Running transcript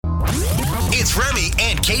It's Remy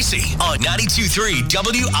and Casey on 92.3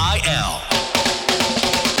 WIL.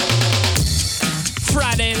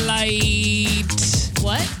 Friday light.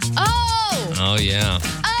 What? Oh, yeah.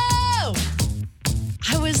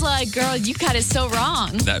 I was like, girl, you got it so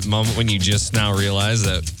wrong. That moment when you just now realize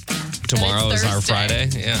that tomorrow is our Thursday. Friday.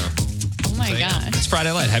 Yeah. Oh my So, yeah, gosh. it's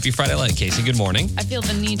Friday light. Happy Friday light, Casey. Good morning. I feel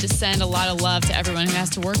the need to send a lot of love to everyone who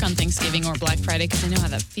has to work on Thanksgiving or Black Friday because I know how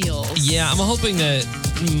that feels. Yeah, I'm hoping that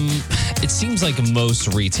it seems like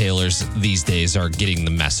most retailers these days are getting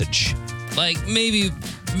the message. Like maybe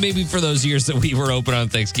for those years that we were open on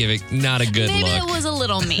Thanksgiving, not a good Maybe look. it was a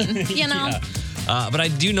little mean, you know? Yeah. But I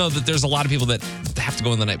do know that there's a lot of people that have to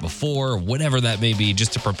go in the night before, whatever that may be,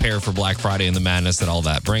 just to prepare for Black Friday and the madness that all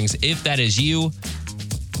that brings. If that is you,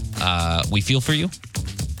 we feel for you.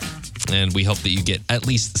 And we hope that you get at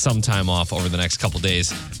least some time off over the next couple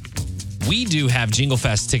days. We do have Jingle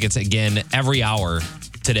Fest tickets again every hour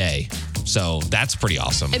today. So that's pretty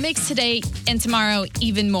awesome. It makes today and tomorrow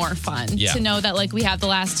even more fun Yeah. to know that like we have the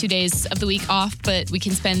last 2 days of the week off, but we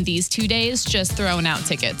can spend these 2 days just throwing out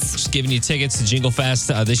tickets. Just giving you tickets to Jingle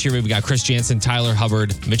Fest. This year, we've got Chris Jansen, Tyler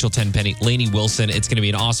Hubbard, Mitchell Tenpenny, Lainey Wilson. It's going to be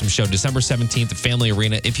an awesome show. December 17th at Family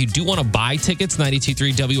Arena. If you do want to buy tickets,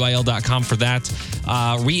 923WIL.com for that.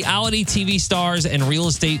 Reality TV stars and real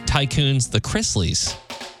estate tycoons, the Chrysleys.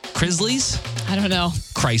 Chrysleys? I don't know.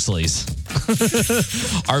 Chrysleys.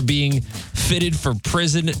 are being fitted for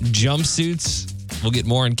prison jumpsuits. We'll get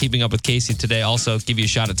more on Keeping Up with Casey today. Also, give you a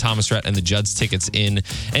shot at Thomas Rhett and the Judds tickets in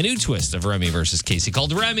a new twist of Remy versus Casey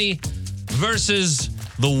called Remy versus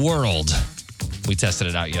the World. We tested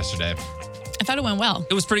it out yesterday. I thought it went well.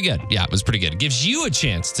 It was pretty good. Yeah, it was pretty good. It gives you a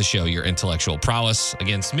chance to show your intellectual prowess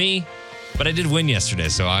against me. But I did win yesterday,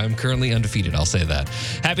 so I'm currently undefeated. I'll say that.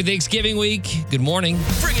 Happy Thanksgiving week. Good morning.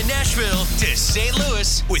 Bringing Nashville to St.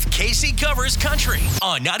 Louis with Casey Covers Country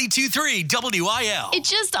on 92.3 WIL. It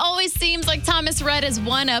just always seems like Thomas Rhett is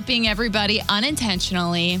one-upping everybody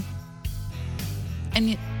unintentionally.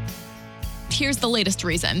 And here's the latest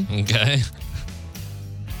reason. Okay.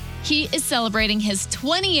 He is celebrating his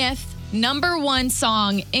 20th number one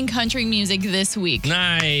song in country music this week.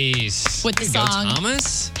 Nice. With the There you go, song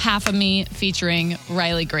Thomas. Half of Me featuring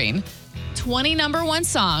Riley Green. 20 number one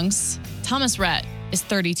songs. Thomas Rhett is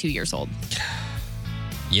 32 years old.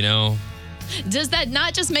 You know, Does that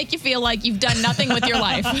not just make you feel like you've done nothing with your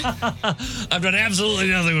life? I've done absolutely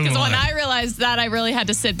nothing with Because my when life. I realized that, I really had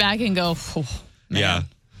to sit back and go, oh, man. Yeah.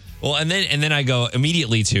 Well, and then I go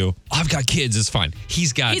immediately to, I've got kids. It's fine.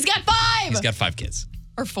 He's got 5. He's got 5 kids.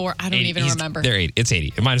 Or 4. I don't 80. even remember. They're 80. It's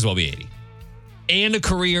 80. It might as well be 80. And a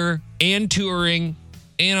career, and touring,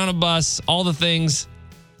 and on a bus, all the things.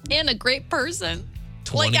 And a great person.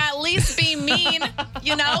 20. Like, at least be mean,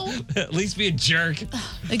 you know? At least be a jerk.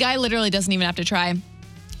 The guy literally doesn't even have to try.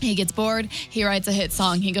 He gets bored. He writes a hit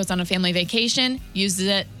song. He goes on a family vacation, uses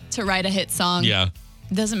it to write a hit song. Yeah.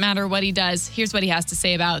 Doesn't matter what he does. Here's what he has to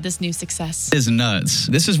say about this new success. Is nuts.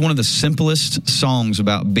 This is one of the simplest songs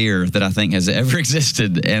about beer that I think has ever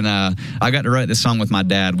existed. And I got to write this song with my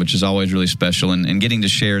dad, which is always really special. And getting to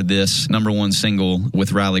share this number one single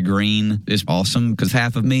with Riley Green is awesome because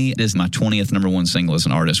Half of Me is my 20th number one single as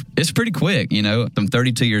an artist. It's pretty quick, you know. I'm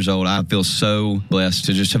 32 years old. I feel so blessed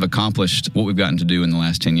to just have accomplished what we've gotten to do in the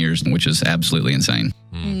last 10 years, which is absolutely insane.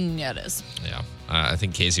 Yeah, it is. Yeah. I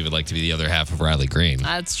think Casey would like to be the other half of Riley Green.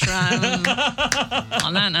 That's true. On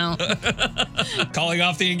that note. Calling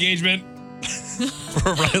off the engagement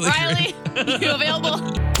for Riley Riley, you available?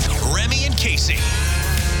 Remy and Casey.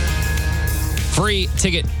 Free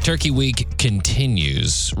Ticket Turkey Week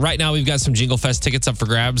continues. Right now, we've got some Jingle Fest tickets up for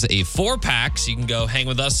grabs, a 4-pack, so you can go hang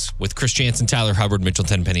with us with Chris Jansen, Tyler Hubbard, Mitchell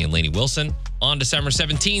Tenpenny, and Lainey Wilson on December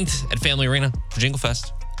 17th at Family Arena for Jingle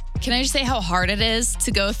Fest. Can I just say how hard it is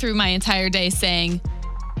to go through my entire day saying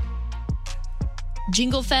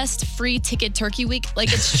Jingle Fest Free Ticket Turkey Week?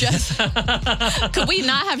 Like, it's just, could we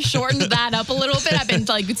not have shortened that up a little bit? I've been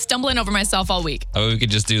like stumbling over myself all week. Oh, we could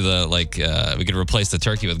just do we could replace the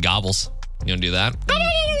turkey with gobbles. You want to do that?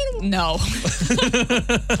 No.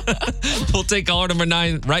 We'll take caller number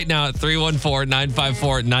 9 right now at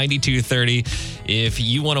 314-954-9230. If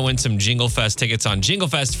you want to win some Jingle Fest tickets on Jingle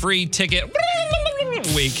Fest Free Ticket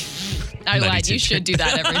Week. I lied. You should do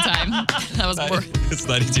that every time. That was more. It's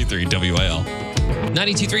 92.3 WIL.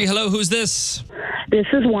 92.3, hello, who's this? This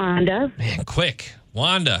is Wanda. Man, quick.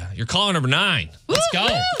 Wanda, you're caller number 9. Let's go.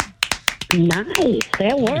 Nice.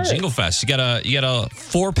 That works. Jingle Fest. You got a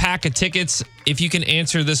 4-pack of tickets. If you can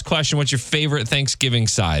answer this question, what's your favorite Thanksgiving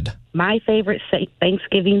side? My favorite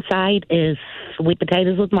Thanksgiving side is sweet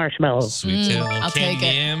potatoes with marshmallows. Sweet potato, I'll candy take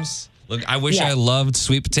it. yams. Look, I wish Yeah. I loved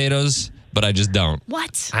sweet potatoes but I just don't.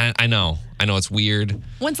 What? I know it's weird.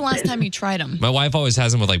 When's the last time you tried them? My wife always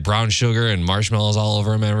has them with like brown sugar and marshmallows all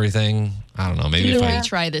over them and everything. I don't know. Maybe if I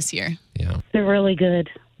try this year. Yeah. They're really good.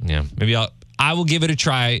 Yeah. Maybe I will give it a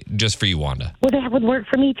try just for you, Wanda. Well, that would work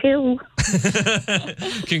for me, too.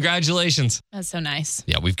 Congratulations. That's so nice.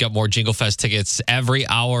 Yeah, we've got more Jingle Fest tickets every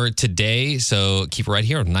hour today, so keep it right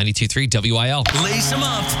here on 92.3 WIL. Lace them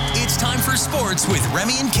up. It's time for sports with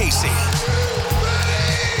Remy and Casey.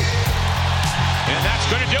 And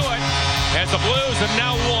that's going to do it, as the Blues have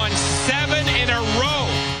now won 7 in a row.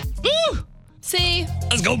 Woo! See?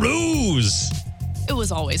 Let's go Blues! It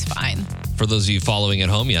was always fine. For those of you following at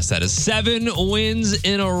home, yes, that is 7 wins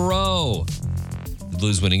in a row. The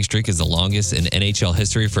Blues winning streak is the longest in NHL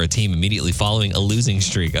history for a team immediately following a losing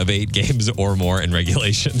streak of 8 games or more in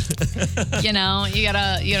regulation. You know, you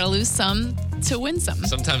gotta lose some to win some.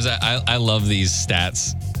 Sometimes I love these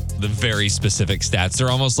stats, the very specific stats. They're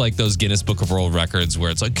almost like those Guinness Book of World Records where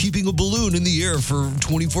it's like keeping a balloon in the air for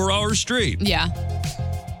 24 hours straight. Yeah.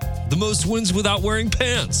 The most wins without wearing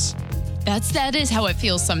pants. That is how it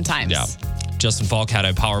feels sometimes. Yeah. Justin Falk had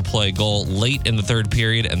a power play goal late in the third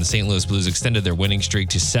period, and the St. Louis Blues extended their winning streak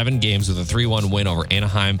to 7 games with a 3-1 win over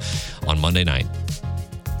Anaheim on Monday night.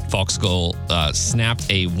 Falk's goal snapped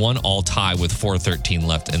a 1-1 tie with 4:13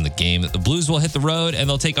 left in the game. The Blues will hit the road, and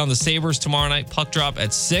they'll take on the Sabres tomorrow night. Puck drop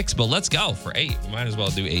at 6, but let's go for 8. Might as well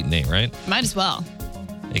do 8 and 8, right? Might as well.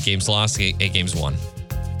 8 games lost, 8 games won.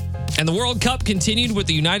 And the World Cup continued with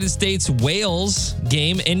the United States-Wales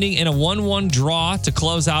game ending in a 1-1 draw to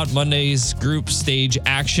close out Monday's group stage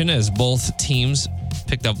action as both teams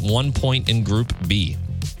picked up 1 point in Group B.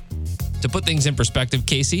 To put things in perspective,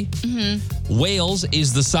 Casey, Wales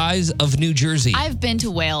is the size of New Jersey. I've been to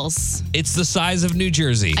Wales. It's the size of New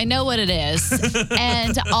Jersey. I know what it is.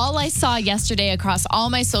 And all I saw yesterday across all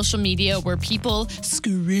my social media were people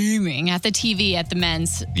screaming at the TV at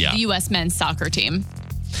the U.S. men's soccer team.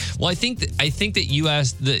 Well, I think that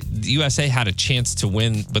the USA had a chance to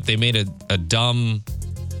win, but they made a dumb.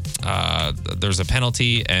 There's a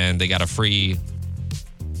penalty, and they got a free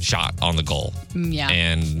shot on the goal. Yeah,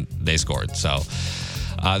 and they scored. So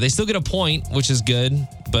they still get a point, which is good.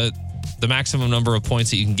 But the maximum number of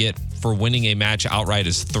points that you can get for winning a match outright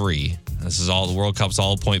is 3. This is all the World Cup's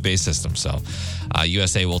all point-based system. So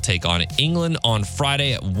USA will take on England on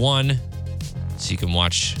Friday at 1. So you can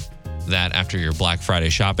watch that after your Black Friday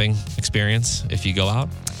shopping experience if you go out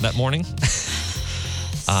that morning.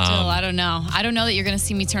 Still, I don't know. I don't know that you're going to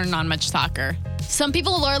see me turning on much soccer. Some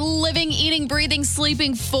people are living, eating, breathing,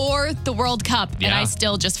 sleeping for the World Cup, and I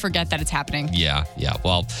still just forget that it's happening. Yeah.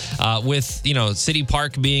 Well, with City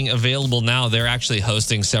Park being available now, they're actually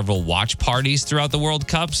hosting several watch parties throughout the World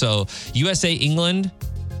Cup. So USA England,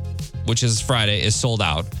 which is Friday, is sold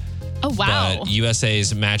out. Oh wow! But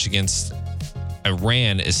USA's match against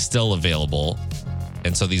Iran is still available.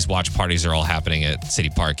 And so these watch parties are all happening at City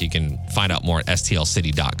Park. You can find out more at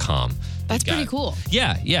stlcity.com. That's pretty cool.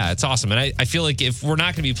 Yeah, it's awesome. And I feel like if we're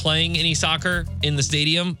not going to be playing any soccer in the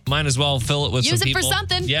stadium, might as well fill it with some people. Use it for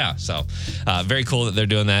something. Yeah, so very cool that they're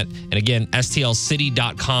doing that. And again,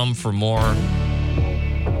 stlcity.com for more.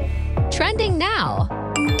 Trending now.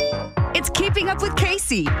 It's Keeping Up with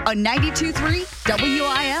Casey on 92.3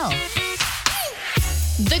 WIL.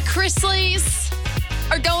 The Chrisleys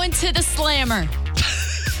are going to the Slammer.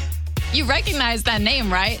 You recognize that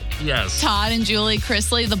name, right? Yes. Todd and Julie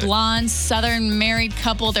Chrisley, the blonde Southern married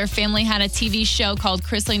couple. Their family had a TV show called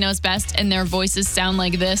Chrisley Knows Best, and their voices sound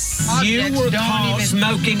like this. You were caught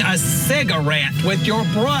smoking a cigarette with your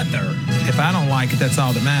brother. If I don't like it, that's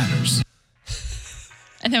all that matters.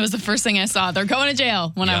 And that was the first thing I saw. They're going to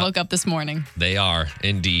jail when I woke up this morning. They are,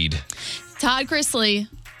 indeed. Todd Chrisley.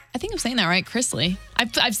 I think I'm saying that right, Chrisley.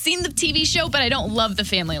 I've seen the TV show, but I don't love the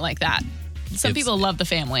family like that. Some people love the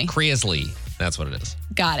family. Chrisley. That's what it is.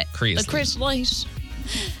 Got it. Chrisley. The Chrisleys.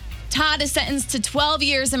 Todd is sentenced to 12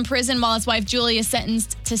 years in prison while his wife Julie is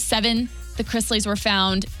sentenced to 7. The Chrisleys were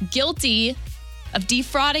found guilty of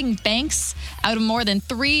defrauding banks out of more than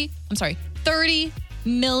 $30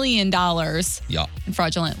 million in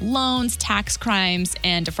fraudulent loans, tax crimes,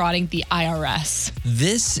 and defrauding the IRS.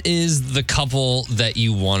 This is the couple that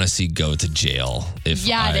you want to see go to jail. It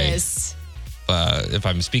is. If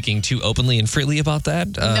I'm speaking too openly and freely about that.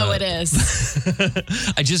 No, it is.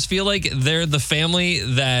 I just feel like they're the family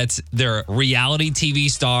that they're reality TV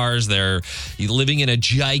stars. They're living in a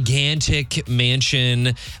gigantic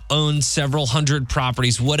mansion, own several hundred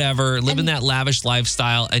properties, whatever, living that lavish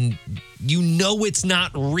lifestyle. And you know it's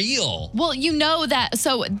not real. Well, you know that.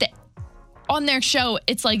 So on their show,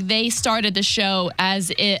 it's like they started the show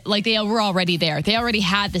as it, like they were already there. They already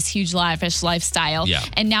had this huge lavish lifestyle. Yeah.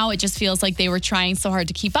 And now it just feels like they were trying so hard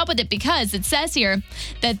to keep up with it because it says here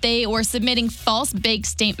that they were submitting false bank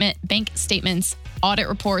statements, audit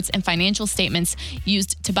reports, and financial statements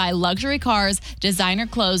used to buy luxury cars, designer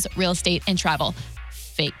clothes, real estate, and travel.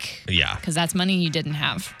 Fake. Yeah. Because that's money you didn't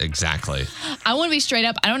have. Exactly. I want to be straight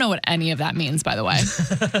up. I don't know what any of that means, by the way.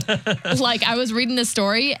 Like, I was reading this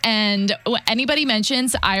story, and anybody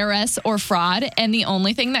mentions IRS or fraud, and the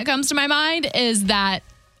only thing that comes to my mind is that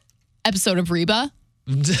episode of Reba.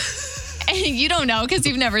 And you don't know because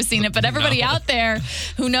you've never seen it, but everybody out there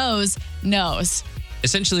who knows.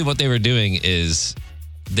 Essentially, what they were doing is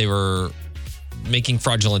they were making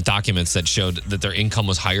fraudulent documents that showed that their income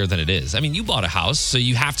was higher than it is. I mean, you bought a house, so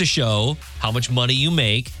you have to show how much money you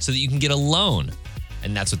make so that you can get a loan.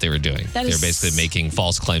 And that's what they were doing. They were basically making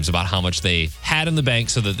false claims about how much they had in the bank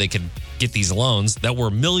so that they could get these loans that were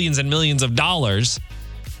millions and millions of dollars.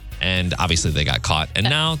 And obviously they got caught, and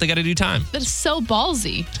now they got to do time. That is so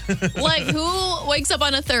ballsy. Like, who wakes up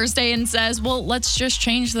on a Thursday and says, well, let's just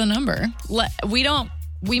change the number.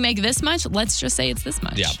 We make this much. Let's just say it's this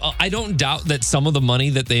much. Yeah. I don't doubt that some of the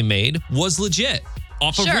money that they made was legit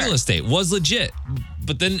off of real estate, was legit.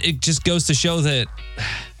 But then it just goes to show that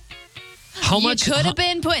you could have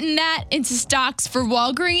been putting that into stocks for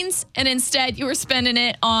Walgreens, and instead you were spending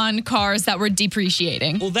it on cars that were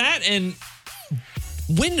depreciating. Well, that and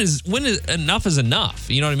when is enough is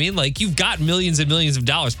enough? You know what I mean? Like, you've got millions and millions of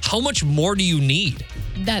dollars. How much more do you need?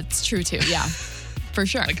 That's true too. Yeah, for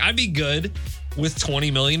sure. Like, I'd be good with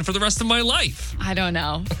 $20 million for the rest of my life. I don't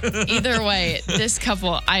know. Either way, this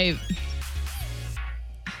couple,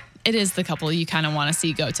 it is the couple you kind of want to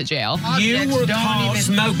see go to jail. You were caught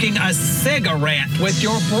smoking a cigarette with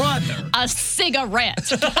your brother. A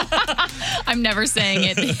cigarette. I'm never saying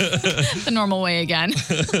it the normal way again.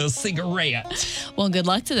 A cigarette. Well, good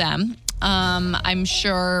luck to them. I'm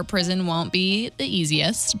sure prison won't be the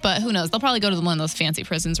easiest, but who knows? They'll probably go to one of those fancy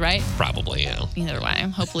prisons, right? Probably, yeah. Either way,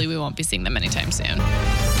 hopefully we won't be seeing them anytime soon.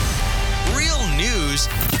 Real news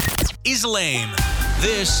is lame.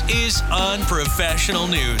 This is Unprofessional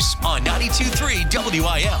News on 92.3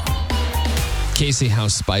 WIL. Casey, how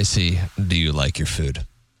spicy do you like your food?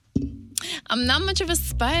 I'm not much of a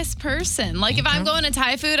spice person. Like, if I'm going to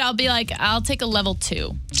Thai food, I'll be like, I'll take a level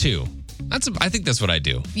 2. 2. I think that's what I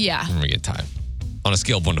do. Yeah. When we get Thai. On a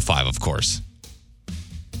scale of 1 to 5, of course.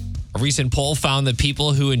 A recent poll found that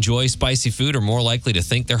people who enjoy spicy food are more likely to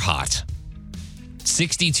think they're hot.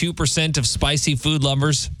 62% of spicy food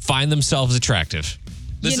lovers find themselves attractive.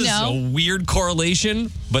 This is a weird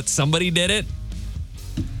correlation, but somebody did it.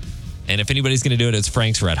 And if anybody's going to do it, it's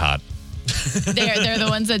Frank's Red Hot. They're the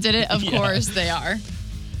ones that did it? Of course they are.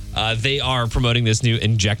 They are promoting this new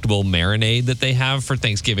injectable marinade that they have for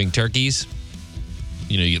Thanksgiving turkeys.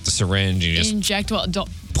 You know, you get the syringe and you just injectable,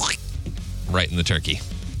 right in the turkey.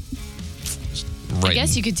 I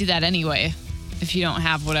guess you could do that anyway if you don't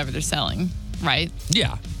have whatever they're selling, right?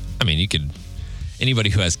 Yeah. I mean, you could.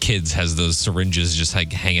 Anybody who has kids has those syringes just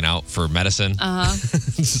like hanging out for medicine.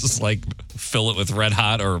 Just like fill it with Red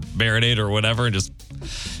Hot or marinade or whatever and just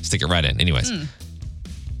stick it right in. Anyways.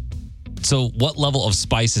 So what level of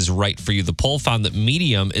spice is right for you? The poll found that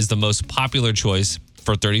medium is the most popular choice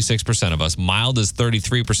for 36% of us. Mild is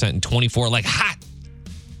 33% and 24% like hot.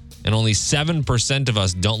 And only 7% of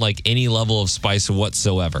us don't like any level of spice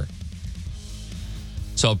whatsoever.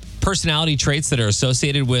 So personality traits that are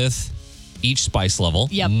associated with each spice level.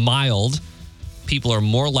 Yep. Mild, people are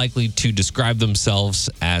more likely to describe themselves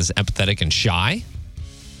as empathetic and shy.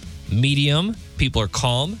 Medium, people are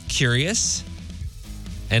calm, curious,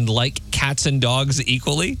 and like cats and dogs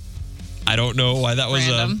equally. I don't know why that was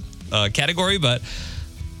a category, but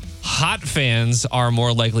hot fans are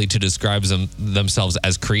more likely to describe themselves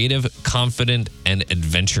as creative, confident, and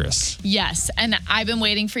adventurous. Yes, and I've been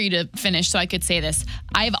waiting for you to finish so I could say this.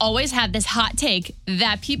 I've always had this hot take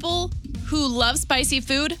that people who love spicy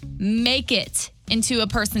food make it into a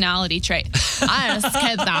personality trait. I just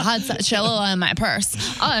keep the hot Cholula in my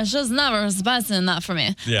purse. Oh, it's just never spicy enough for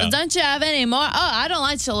me. Yeah. Don't you have any more? Oh, I don't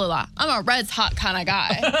like Cholula. I'm a red hot kind of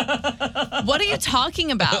guy. What are you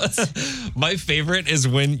talking about? My favorite is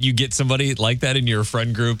when you get somebody like that in your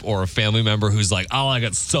friend group or a family member who's like, oh, I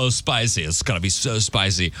got so spicy. It's going to be so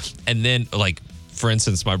spicy. And then, like, for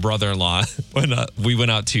instance, my brother-in-law, when we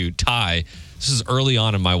went out to Thai, this is early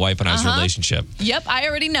on in my wife and I's relationship. Yep, I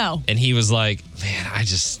already know. And he was like, man, I'm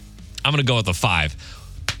going to go with a 5.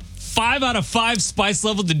 5 out of 5 spice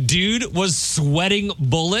level. The dude was sweating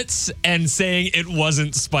bullets and saying it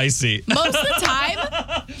wasn't spicy. Most of the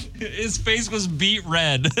time, His face was beet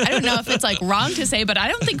red. I don't know if it's like wrong to say, but I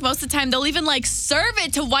don't think most of the time they'll even like serve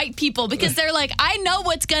it to white people because they're like, I know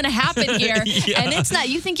what's going to happen here. And it's not,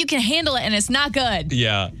 you think you can handle it and it's not good.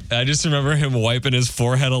 Yeah. I just remember him wiping his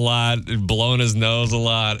forehead a lot, blowing his nose a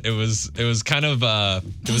lot. It was kind of,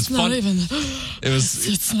 it was fun.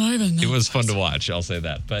 It was fun to watch. I'll say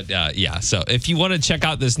that. But yeah. So if you want to check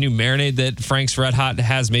out this new marinade that Frank's Red Hot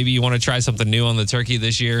has, maybe you want to try something new on the turkey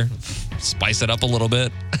this year, spice it up a little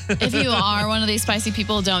bit. If you are one of these spicy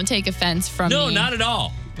people, don't take offense from me. No, not at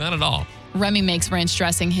all. Not at all. Remy makes ranch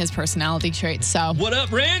dressing his personality trait, so. What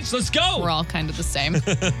up, ranch? Let's go. We're all kind of the same. This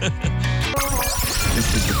is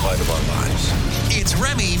the fight of our lives. It's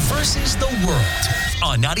Remy versus the world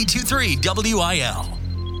on 92.3 WIL.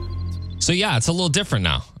 So yeah, it's a little different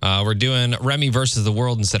now. We're doing Remy versus the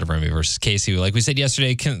world instead of Remy versus Casey. Like we said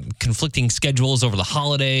yesterday, conflicting schedules over the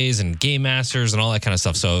holidays and Game Masters and all that kind of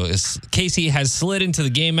stuff. So Casey has slid into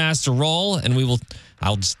the Game Master role, and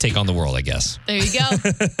I'll just take on the world, I guess. There you go.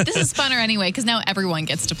 This is funner anyway, because now everyone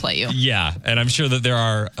gets to play you. Yeah, and I'm sure that there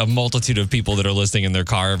are a multitude of people that are listening in their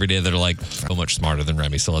car every day that are like, so much smarter than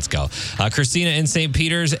Remy, so let's go. Christina in St.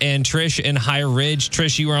 Peter's and Trish in High Ridge.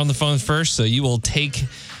 Trish, you were on the phone first, so you will take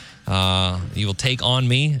on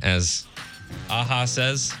me, as Aha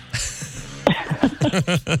says.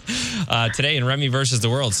 Today in Remy versus the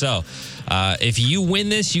world. So if you win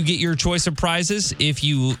this, you get your choice of prizes. If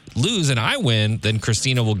you lose and I win, then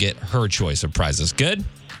Christina will get her choice of prizes. Good?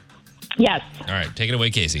 Yes. All right, take it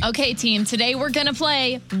away, Casey. Okay, team. Today we're going to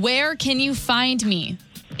play Where Can You Find Me?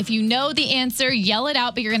 If you know the answer, yell it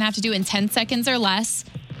out, but you're going to have to do it in 10 seconds or less.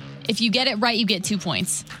 If you get it right, you get 2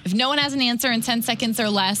 points. If no one has an answer in 10 seconds or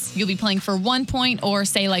less, you'll be playing for 1 point, or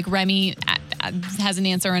say like Remy has an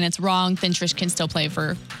answer and it's wrong, then Trish can still play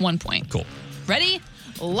for 1 point. Cool. Ready?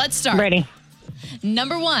 Let's start. Ready.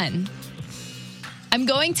 Number 1. I'm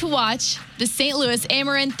going to watch the St. Louis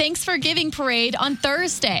Amarin Thanksgiving Parade on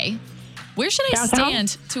Thursday. Where should I Downtown?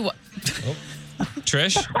 stand to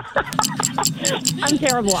Trish? I'm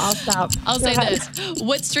terrible. I'll stop. I'll say this.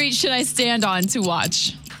 What street should I stand on to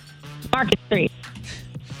watch? Market Street.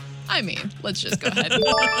 I mean, let's just go ahead.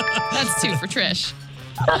 That's 2 for Trish.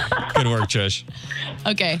 Good work, Trish.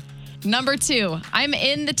 Okay. Number 2. I'm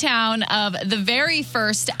in the town of the very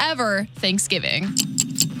first ever Thanksgiving.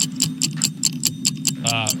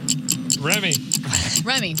 Remy.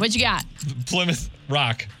 Remy, what you got? Plymouth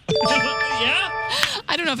Rock. Yeah?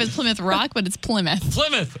 I don't know if it's Plymouth Rock, but it's Plymouth.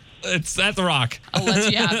 Plymouth. It's at the Rock. I'll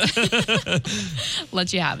let you have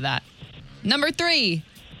let you have that. Number 3.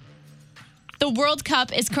 The World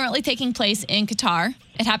Cup is currently taking place in Qatar.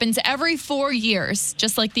 It happens every 4 years,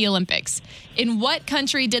 just like the Olympics. In what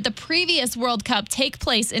country did the previous World Cup take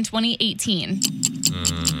place in 2018?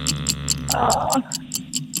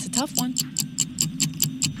 It's a tough one.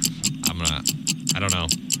 I don't know.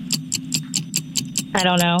 I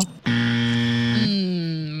don't know.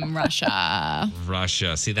 Russia.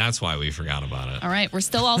 Russia. See, that's why we forgot about it. All right, we're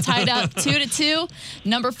still all tied up 2-2.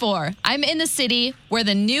 Number 4. I'm in the city where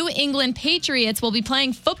the New England Patriots will be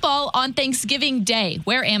playing football on Thanksgiving Day.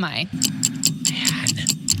 Where am I? Man.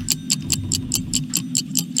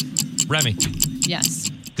 Remy.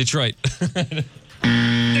 Yes. Detroit.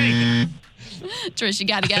 Trish, you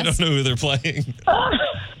got to guess. I don't know who they're playing.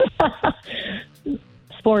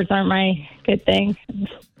 Sports aren't my good thing.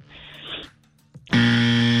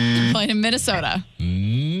 Playing in Minnesota.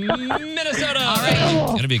 Minnesota. All right.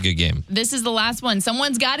 It's going to be a good game. This is the last one.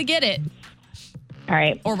 Someone's got to get it. All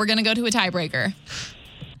right. Or we're going to go to a tiebreaker.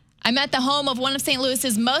 I'm at the home of one of St.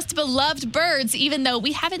 Louis's most beloved birds, even though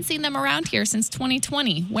we haven't seen them around here since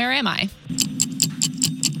 2020. Where am I?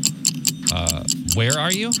 Where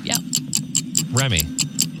are you? Yep. Remy.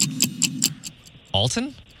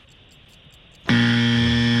 Alton?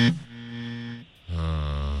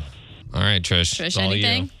 All right, Trish. Trish, it's all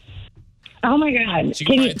anything? you. Oh, my God. She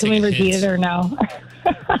Can can we probably take a repeat hint. it or no?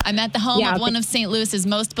 I'm at the home of one of St. Louis's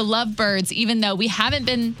most beloved birds, even though we haven't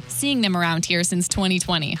been seeing them around here since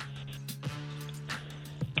 2020.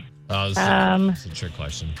 Oh, this is a trick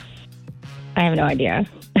question. I have no idea.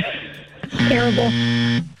 Terrible.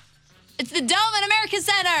 It's the Dome at America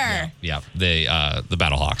Center. Yeah, the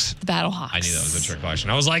Battlehawks. The Battlehawks. I knew that was a trick question.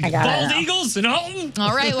 I was like, got it bald now. eagles and Alton?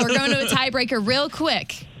 All right, we're going to a tiebreaker real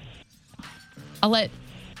quick. I'll let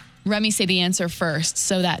Remy say the answer first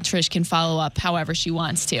so that Trish can follow up however she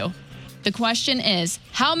wants to. The question is,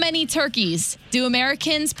 how many turkeys do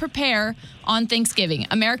Americans prepare on Thanksgiving?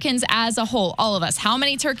 Americans as a whole, all of us. How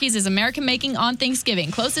many turkeys is America making on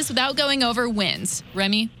Thanksgiving? Closest without going over wins.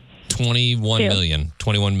 Remy? 21 million.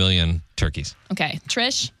 21 million turkeys. Okay.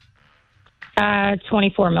 Trish?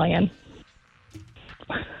 24 million.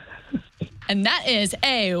 And that is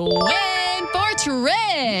a win for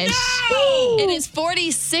Trish. No! It is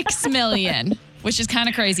 $46 million, which is kind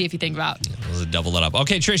of crazy if you think about. Let's double it up.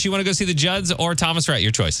 Okay, Trish, you want to go see the Judds or Thomas Rhett?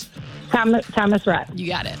 Your choice. Thomas Rhett. You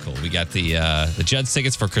got it. Cool. We got the Judds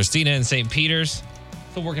tickets for Christina in St. Peter's.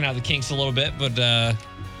 Still working out the kinks a little bit, but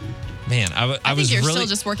man, I was think you're really still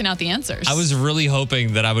just working out the answers. I was really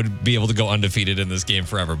hoping that I would be able to go undefeated in this game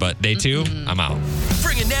forever, but day 2, I'm out.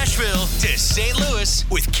 Bringing Nashville to St. Louis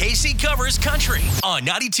with Casey Covers Country on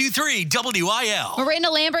 92.3 WIL.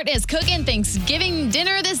 Miranda Lambert is cooking Thanksgiving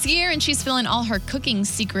dinner this year, and she's spilling all her cooking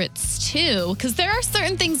secrets too, because there are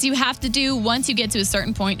certain things you have to do once you get to a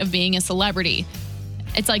certain point of being a celebrity.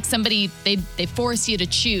 It's like somebody, they force you to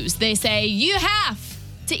choose. They say, you have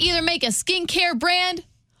to either make a skincare brand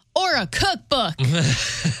or a cookbook.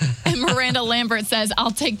 And Miranda Lambert says,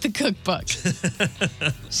 I'll take the cookbook.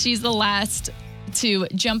 She's the last to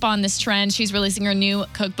jump on this trend. She's releasing her new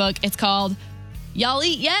cookbook. It's called Y'all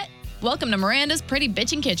Eat Yet? Welcome to Miranda's Pretty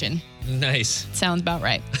Bitchin' Kitchen. Nice. Sounds about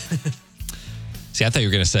right. See, I thought you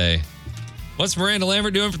were going to say, what's Miranda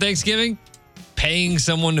Lambert doing for Thanksgiving? Paying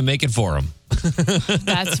someone to make it for him.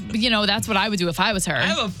 That's what I would do if I was her. I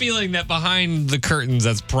have a feeling that behind the curtains,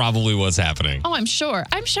 that's probably what's happening. Oh, I'm sure.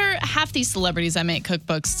 I'm sure half these celebrities that make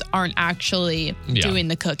cookbooks aren't actually doing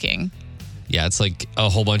the cooking. Yeah, it's like a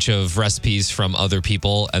whole bunch of recipes from other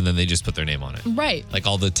people, and then they just put their name on it. Right. Like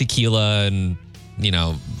all the tequila and,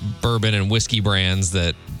 bourbon and whiskey brands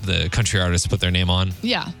that the country artists put their name on.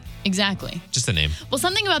 Yeah. Exactly. Just a name. Well,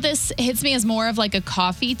 something about this hits me as more of like a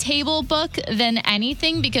coffee table book than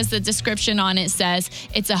anything, because the description on it says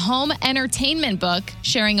it's a home entertainment book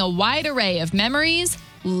sharing a wide array of memories,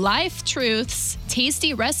 life truths,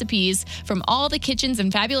 tasty recipes from all the kitchens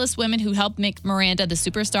and fabulous women who helped make Miranda the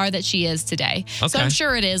superstar that she is today. Okay. So I'm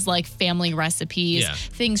sure it is like family recipes,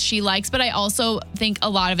 things she likes, but I also think a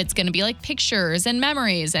lot of it's going to be like pictures and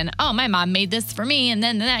memories and, oh, my mom made this for me, and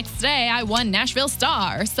then the next day I won Nashville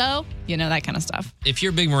Star. So, that kind of stuff. If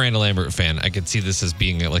you're a big Miranda Lambert fan, I could see this as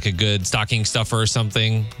being like a good stocking stuffer or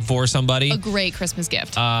something for somebody. A great Christmas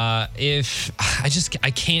gift. I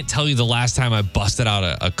can't tell you the last time I busted out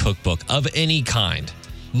a cookbook of any kind.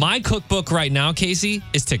 My cookbook right now, Casey,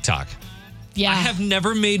 is TikTok. Yeah. I have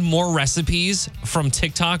never made more recipes from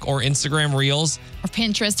TikTok or Instagram Reels or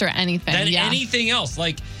Pinterest or anything than anything else.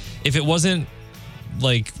 Like, if it wasn't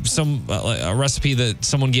like a recipe that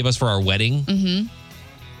someone gave us for our wedding,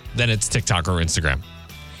 then it's TikTok or Instagram.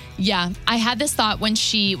 Yeah, I had this thought when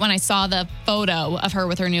I saw the photo of her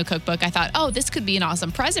with her new cookbook. I thought, oh, this could be an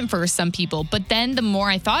awesome present for some people. But then the more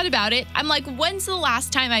I thought about it, I'm like, when's the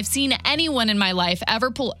last time I've seen anyone in my life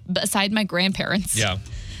ever beside my grandparents,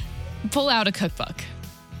 pull out a cookbook?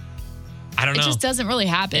 I don't know. It just doesn't really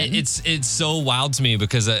happen. It's so wild to me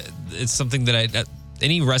because it's something that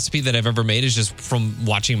any recipe that I've ever made is just from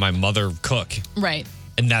watching my mother cook. Right.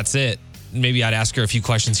 And that's it. Maybe I'd ask her a few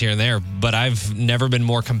questions here and there, but I've never been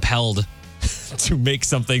more compelled to make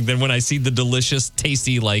something than when I see the delicious,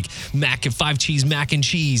 tasty, like 5 cheese mac and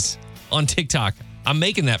cheese on TikTok. I'm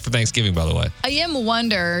making that for Thanksgiving, by the way. I am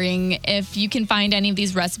wondering if you can find any of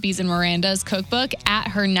these recipes in Miranda's cookbook at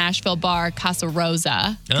her Nashville bar, Casa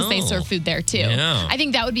Rosa, because they serve food there too. Yeah. I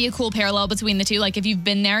think that would be a cool parallel between the two. Like if you've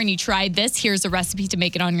been there and you tried this, here's a recipe to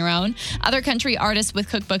make it on your own. Other country artists with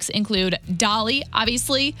cookbooks include Dolly,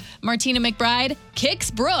 obviously, Martina McBride,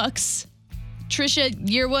 Kix Brooks, Trisha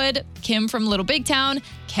Yearwood, Kim from Little Big Town,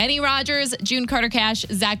 Kenny Rogers, June Carter Cash,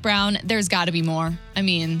 Zach Brown. There's got to be more.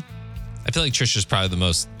 I feel like Trisha's probably the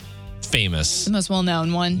most famous. The most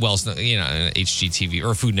well-known one. HGTV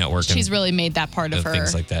or Food Network. She's really made that part of her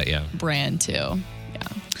things like that, brand too. Yeah.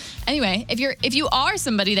 Anyway, if you are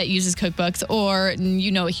somebody that uses cookbooks or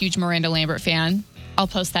a huge Miranda Lambert fan, I'll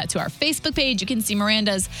post that to our Facebook page. You can see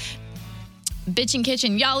Miranda's Bitchin'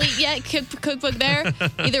 Kitchen Y'all Eat Yet cookbook there.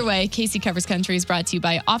 Either way, Casey Covers Country is brought to you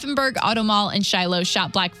by Offenburg Auto Mall and Shiloh.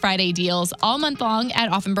 Shop Black Friday deals all month long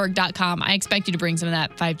at Offenburg.com. I expect you to bring some of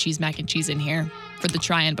that 5 cheese mac and cheese in here for the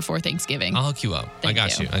try-in before Thanksgiving. I'll hook you up. Thank I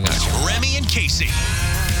got you. Remy and Casey.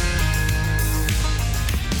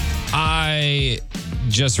 I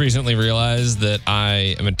just recently realized that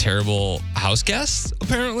I am a terrible house guest,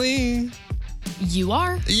 apparently. You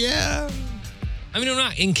are? Yeah. I'm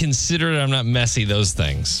not inconsiderate, I'm not messy, those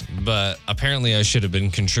things. But apparently I should have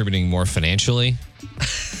been contributing more financially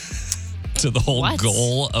to the whole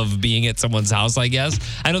goal of being at someone's house, I guess.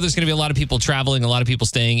 I know there's going to be a lot of people traveling, a lot of people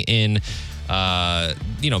staying in,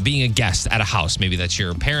 being a guest at a house. Maybe that's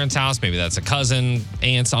your parents' house, maybe that's a cousin,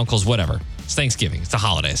 aunts, uncles, whatever. It's Thanksgiving, it's the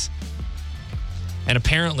holidays. And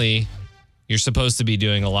apparently you're supposed to be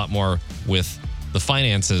doing a lot more with the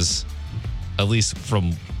finances, at least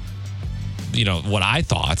from what I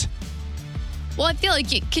thought. Well, I feel like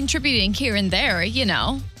contributing here and there,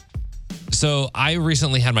 So I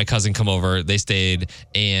recently had my cousin come over. They stayed,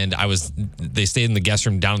 and they stayed in the guest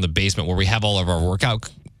room down in the basement where we have all of our workout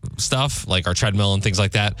stuff, like our treadmill and things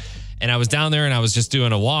like that. And I was down there and I was just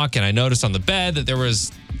doing a walk, and I noticed on the bed that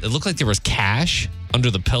it looked like there was cash under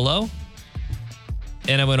the pillow.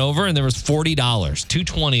 And I went over and there was $40. Two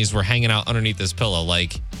 20s were hanging out underneath this pillow,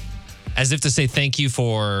 like as if to say thank you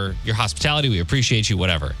for your hospitality. We appreciate you,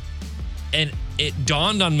 whatever. And it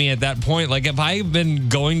dawned on me at that point, like, if I've been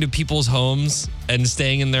going to people's homes and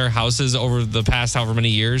staying in their houses over the past however many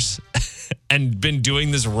years and been doing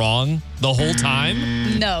this wrong the whole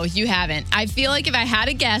time? No, you haven't. I feel like if I had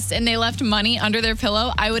a guest and they left money under their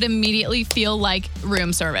pillow, I would immediately feel like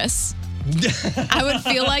room service. I would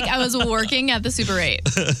feel like I was working at the Super 8.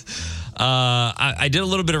 I did a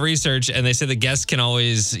little bit of research, and they say the guests can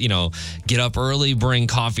always, get up early, bring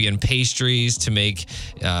coffee and pastries to make,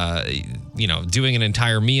 doing an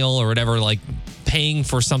entire meal or whatever, like paying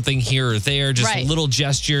for something here or there, just little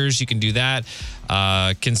gestures. You can do that.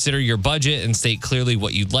 Consider your budget and state clearly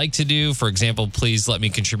what you'd like to do. For example, please let me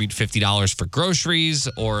contribute $50 for groceries,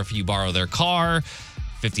 or if you borrow their car,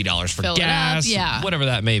 $50 for gas, whatever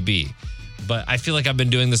that may be. But I feel like I've been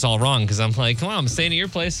doing this all wrong because I'm like, well, I'm staying at your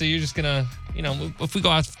place, so you're just going to, if we go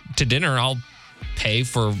out to dinner, I'll pay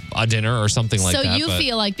for a dinner or something like that. So you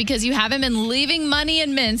feel like because you haven't been leaving money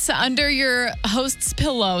and mints under your host's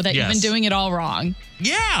pillow that you've been doing it all wrong.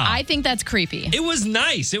 Yeah. I think that's creepy. It was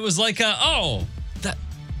nice. It was like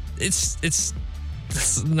it's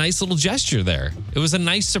a nice little gesture there. It was a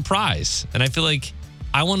nice surprise. And I feel like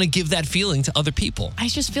I want to give that feeling to other people. I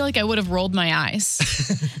just feel like I would have rolled my eyes.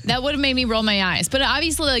 That would have made me roll my eyes. But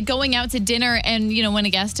obviously, like going out to dinner and, when a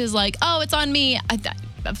guest is like, oh, it's on me.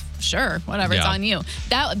 Sure, whatever, it's on you.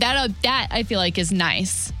 That I feel like is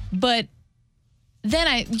nice. But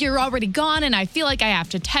then you're already gone, and I feel like I have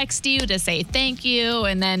to text you to say thank you.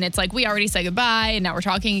 And then it's like we already said goodbye, and now we're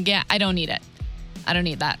talking again. I don't need it. I don't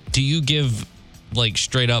need that. Do you give like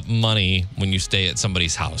straight up money when you stay at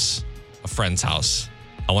somebody's house, a friend's house?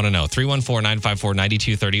 I want to know.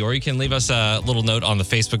 314-954-9230, or you can leave us a little note on the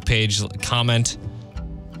Facebook page, comment.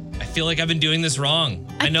 I feel like I've been doing this wrong.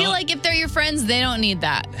 I feel like if they're your friends, they don't need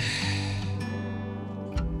that.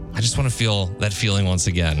 I just want to feel that feeling once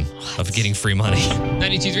again of getting free money.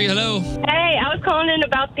 92.3, hello. Hey, I was calling in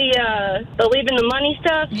about the leaving the money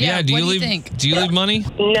stuff. Yeah, do you leave money?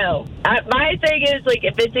 No. My thing is, like,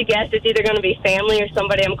 if it's a guest, it's either going to be family or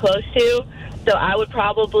somebody I'm close to. So I would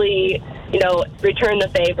probably, return the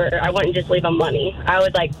favor. I wouldn't just leave them money. I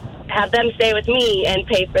would, have them stay with me and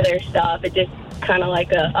pay for their stuff. It just kind of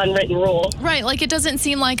like a unwritten rule. Right. Like, it doesn't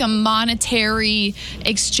seem like a monetary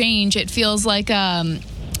exchange. It feels like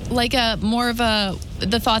more of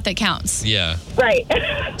the thought that counts. Yeah. Right.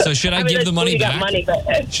 So should I give the money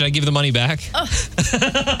back? Should I give the money back? Oh.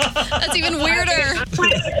 That's even weirder.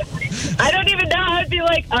 I don't even know. I'd be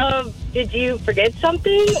like, did you forget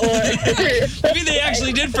something? Or maybe they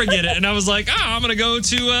actually did forget it, and I was like, I'm going to go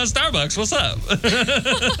to Starbucks. What's up?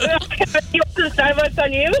 You want the Starbucks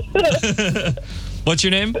on you? What's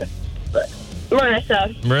your name?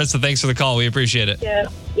 Marissa, thanks for the call. We appreciate it. Yeah.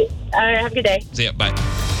 All right, have a good day. See ya. Bye.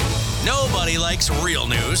 Nobody likes real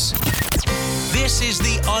news. This is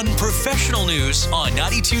the unprofessional news on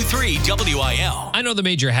 92.3 WIL. I know the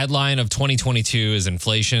major headline of 2022 is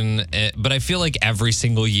inflation, but I feel like every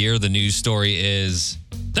single year the news story is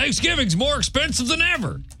Thanksgiving's more expensive than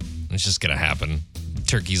ever. It's just going to happen.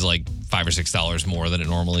 Turkey's like $5 or $6 more than it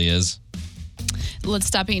normally is. Let's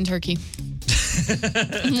stop eating turkey.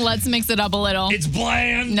 Let's mix it up a little. It's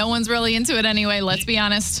bland. No one's really into it anyway, let's be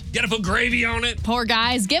honest. Gotta put gravy on it. Poor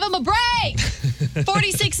guys, give them a break.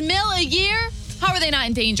 46 mil a year? How are they not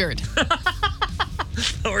endangered?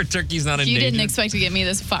 Or turkey's not endangered. You didn't expect to get me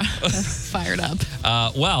this fired up.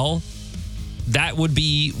 Well, that would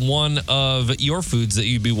be one of your foods that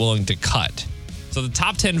you'd be willing to cut. So the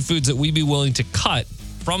top 10 foods that we'd be willing to cut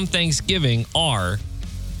from Thanksgiving are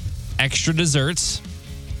extra desserts,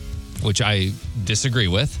 which I disagree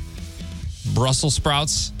with, Brussels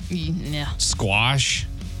sprouts, squash,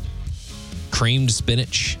 creamed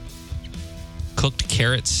spinach, cooked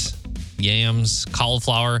carrots, yams,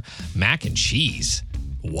 cauliflower, mac and cheese.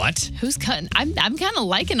 What? Who's cutting? I'm kind of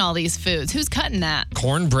liking all these foods. Who's cutting that?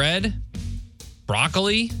 Cornbread,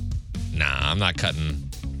 broccoli. Nah, I'm not cutting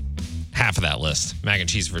half of that list. Mac and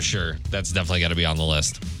cheese for sure. That's definitely got to be on the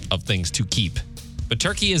list of things to keep. But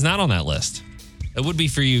turkey is not on that list. It would be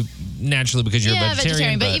for you naturally because you're a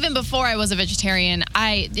vegetarian. But even before I was a vegetarian,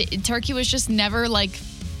 turkey was just never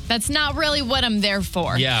That's not really what I'm there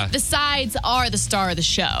for. Yeah. The sides are the star of the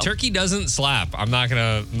show. Turkey doesn't slap. I'm not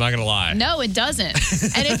gonna lie. No, it doesn't.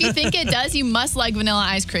 And if you think it does, you must like vanilla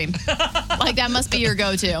ice cream. Like that must be your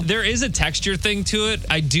go-to. There is a texture thing to it.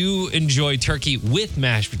 I do enjoy turkey with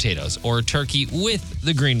mashed potatoes or turkey with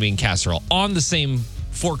the green bean casserole on the same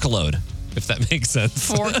fork load, if that makes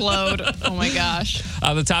sense. Fork load. Oh my gosh.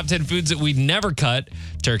 The top 10 foods that we'd never cut: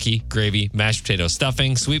 turkey, gravy, mashed potato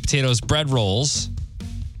stuffing, sweet potatoes, bread rolls,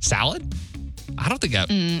 salad. I don't think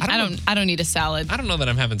I don't need a salad. I don't know that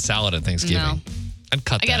I'm having salad at Thanksgiving. No. I'd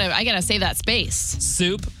cut that. I gotta save that space.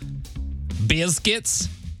 Soup, biscuits,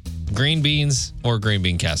 green beans, or green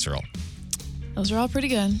bean casserole. Those are all pretty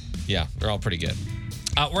good. Yeah, they're all pretty good.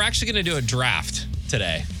 We're actually going to do a draft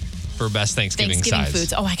today for best Thanksgiving sides.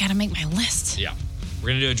 Foods. Oh, I gotta make my list. Yeah. We're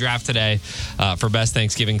going to do a draft today for best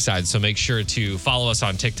Thanksgiving sides. So make sure to follow us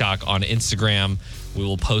on TikTok, on Instagram. We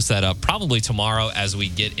will post that up probably tomorrow as we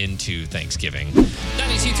get into Thanksgiving.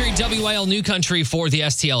 92.3 WIL New Country for the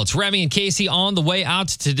STL. It's Remy and Casey on the way out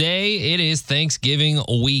today. It is Thanksgiving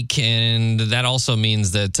week, and that also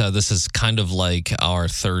means that this is kind of like our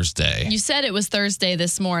Thursday. You said it was Thursday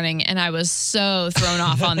this morning, and I was so thrown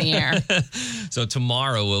off on the air. So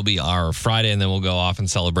tomorrow will be our Friday, and then we'll go off and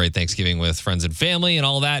celebrate Thanksgiving with friends and family and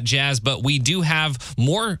all that jazz. But we do have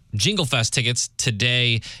more Jingle Fest tickets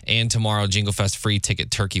today and tomorrow. Jingle Fest free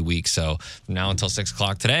ticket turkey week. So from now until 6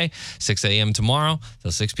 o'clock today, 6 a.m. tomorrow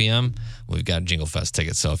till 6 p.m., we've got Jingle Fest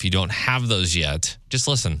tickets. So if you don't have those yet, just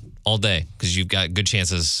listen all day because you've got good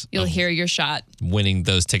chances. You'll hear your shot. Winning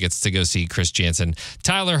those tickets to go see Chris Jansen,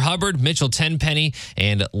 Tyler Hubbard, Mitchell Tenpenny,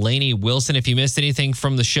 and Lainey Wilson. If you missed anything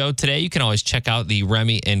from the show today, you can always check out the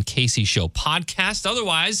Remy and Casey Show podcast.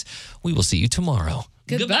 Otherwise, we will see you tomorrow.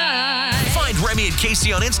 Goodbye. Find Remy and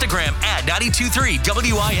Casey on Instagram at 92.3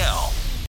 WIL.